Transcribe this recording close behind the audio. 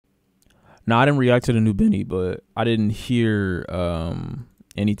No, I didn't react to the new Benny, but I didn't hear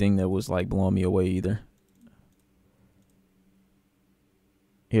anything that was like blowing me away either.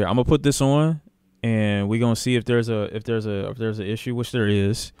 Here, I'm gonna put this on, and we're gonna see if there's an issue, which there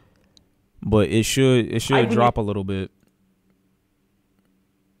is, but it should drop a little bit.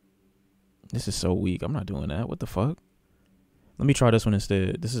 This is so weak. I'm not doing that. What the fuck? Let me try this one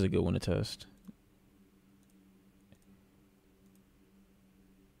instead. This is a good one to test.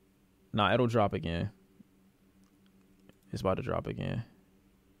 Nah, it'll drop again. It's about to drop again.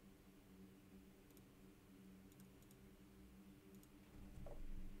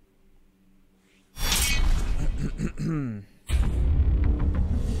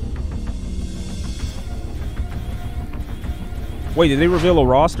 Wait, did they reveal a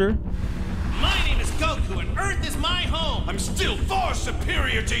roster? My name is Goku and Earth is my home. I'm still far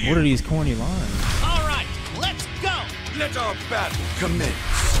superior to you. What are these corny lines? All right, let's go. Let our battle commence.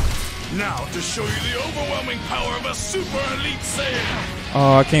 Now to show you the overwhelming power of a super elite Saiyan.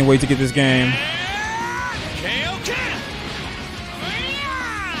 Oh, I can't wait to get this game.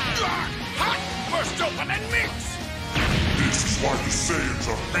 Burst open and mix. This is why the Saiyans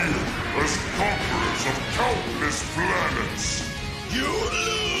are feared as conquerors of countless planets. You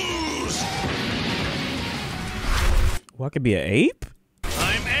lose. Well, I could be an ape?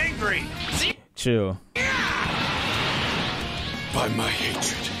 I'm angry. Chill. By my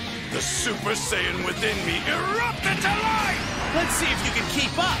hatred, the Super Saiyan within me erupted to life. Let's see if you can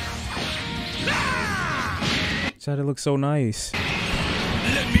keep up. That looks so nice.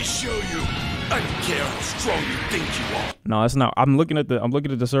 Let me show you. I don't care how strong you think you are. No, it's not. I'm looking at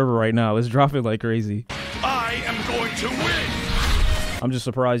the server right now. It's dropping like crazy. I am going to win. I'm just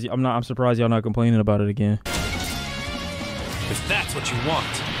surprised. I'm surprised y'all not complaining about it again. If that's what you want,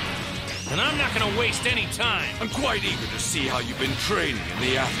 then I'm not going to waste any time. I'm quite eager to see how you've been training in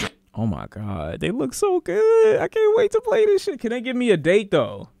the after. Oh my god, they look so good. I can't wait to play this shit. Can they give me a date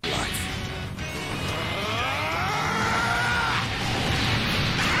though?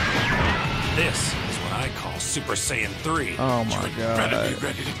 This is what I call Super Saiyan 3. Oh my god. Better be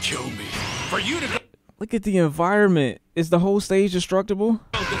ready to kill me. For you to go. Look at the environment. Is the whole stage destructible?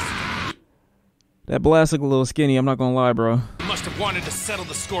 That blast look a little skinny, I'm not gonna lie, bro. You must have wanted to settle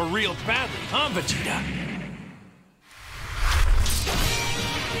the score real badly, huh, Vegeta?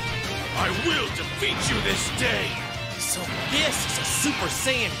 I will defeat you this day. So this is a Super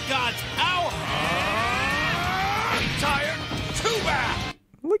Saiyan God's power. I'm tired. Too bad.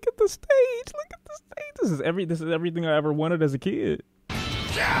 Look at the stage. Look at the stage. This is everything I ever wanted as a kid.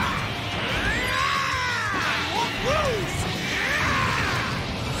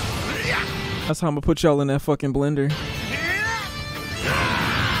 That's how I'm gonna put y'all in that fucking blender.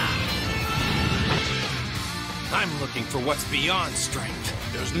 I'm looking for what's beyond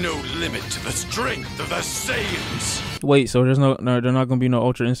strength. There's no limit to the strength of the Saiyans. Wait, so there's no they're not gonna be no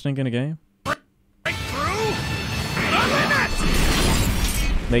Ultra Instinct in the game?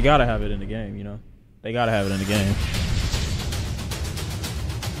 They gotta have it in the game, you know. They gotta have it in the game.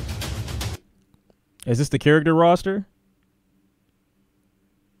 Is this the character roster?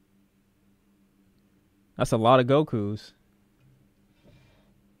 That's a lot of Gokus.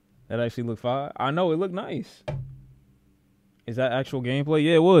 That actually looked fine. I know, it looked nice. Is that actual gameplay?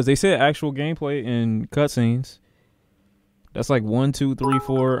 Yeah, it was. They said actual gameplay in cutscenes. That's like 1, 2, 3,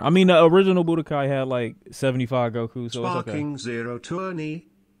 4. I mean, the original Budokai had like 75 Goku, so Sparking it's okay. 0 20.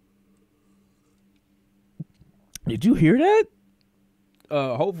 Did you hear that?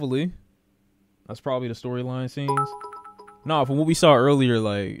 Hopefully. That's probably the storyline scenes. No, from what we saw earlier,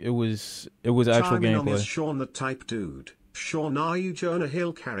 like it was actual gameplay. Is Sean the type dude? Sean, are you Jonah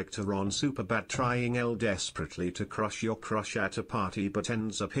Hill character on Superbad trying desperately to crush your crush at a party but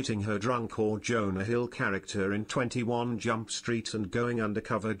ends up hitting her drunk, or Jonah Hill character in 21 Jump Street and going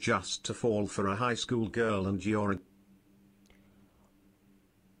undercover just to fall for a high school girl and you're...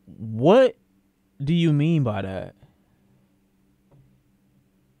 What do you mean by that?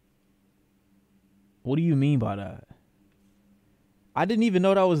 What do you mean by that? I didn't even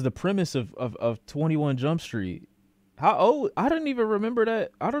know that was the premise of 21 Jump Street. How old? I didn't even remember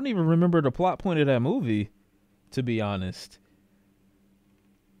that. I don't even remember the plot point of that movie, to be honest.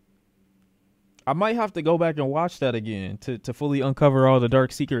 I might have to go back and watch that again to fully uncover all the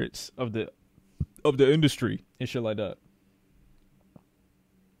dark secrets of the industry and shit like that.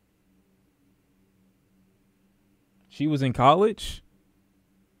 She was in college?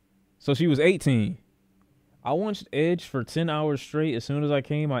 So she was 18. I watched Edge for 10 hours straight. As soon as I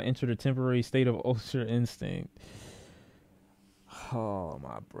came, I entered a temporary state of Ultra Instinct. Oh,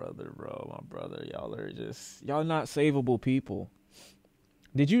 my brother, bro. My brother. Y'all are just... Y'all not savable people.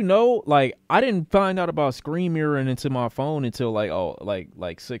 Did you know? Like, I didn't find out about screen mirroring into my phone until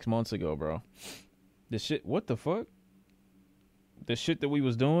like 6 months ago, bro. The shit. What the fuck? The shit that we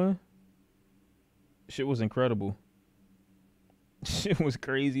was doing. Shit was incredible. Shit was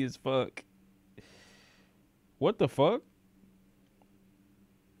crazy as fuck. What the fuck?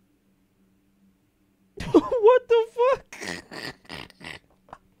 What the fuck?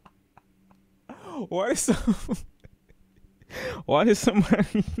 Why did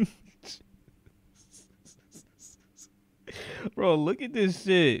somebody Bro, look at this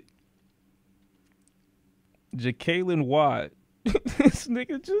shit. Jacqueline Watt. This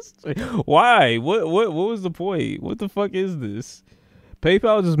nigga just why? What was the point? What the fuck is this?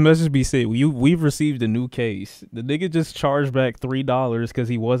 PayPal just messaged me saying we've received a new case. The nigga just charged back $3 because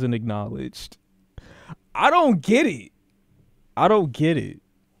he wasn't acknowledged. I don't get it.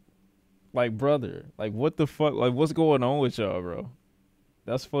 Like, brother, like, what the fuck? Like, what's going on with y'all, bro?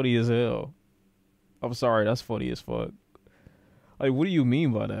 That's funny as hell. I'm sorry, that's funny as fuck. Like, what do you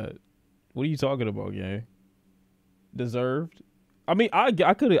mean by that? What are you talking about, gang? Deserved? I mean, I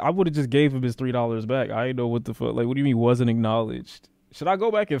would have just gave him his $3 back. I didn't know what the fuck. Like, what do you mean wasn't acknowledged? Should I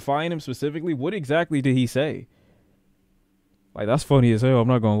go back and find him specifically? What exactly did he say? Like, that's funny as hell. I'm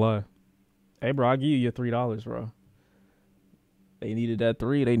not gonna lie. Hey, bro, I'll give you your $3, bro. They needed that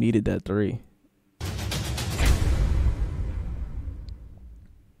 3. They needed that 3.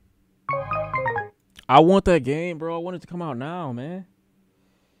 I want that game, bro. I want it to come out now, man.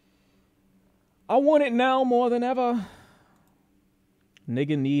 I want it now more than ever.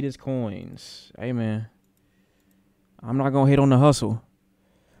 Nigga need his coins. Hey, man. I'm not going to hate on the hustle.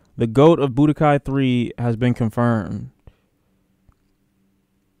 The GOAT of Budokai 3 has been confirmed.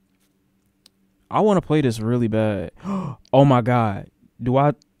 I want to play this really bad. Oh, my God.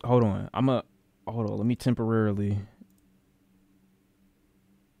 Hold on. Hold on. Let me temporarily.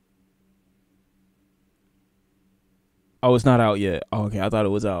 Oh, it's not out yet. Oh, okay, I thought it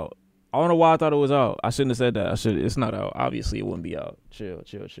was out. I don't know why I thought it was out. I shouldn't have said that. It's not out. Obviously, it wouldn't be out. Chill.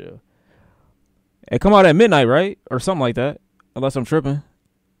 It come out at midnight, right? Or something like that. Unless I'm tripping.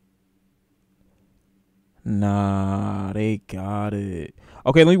 Nah, they got it.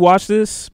 Okay, let me watch this.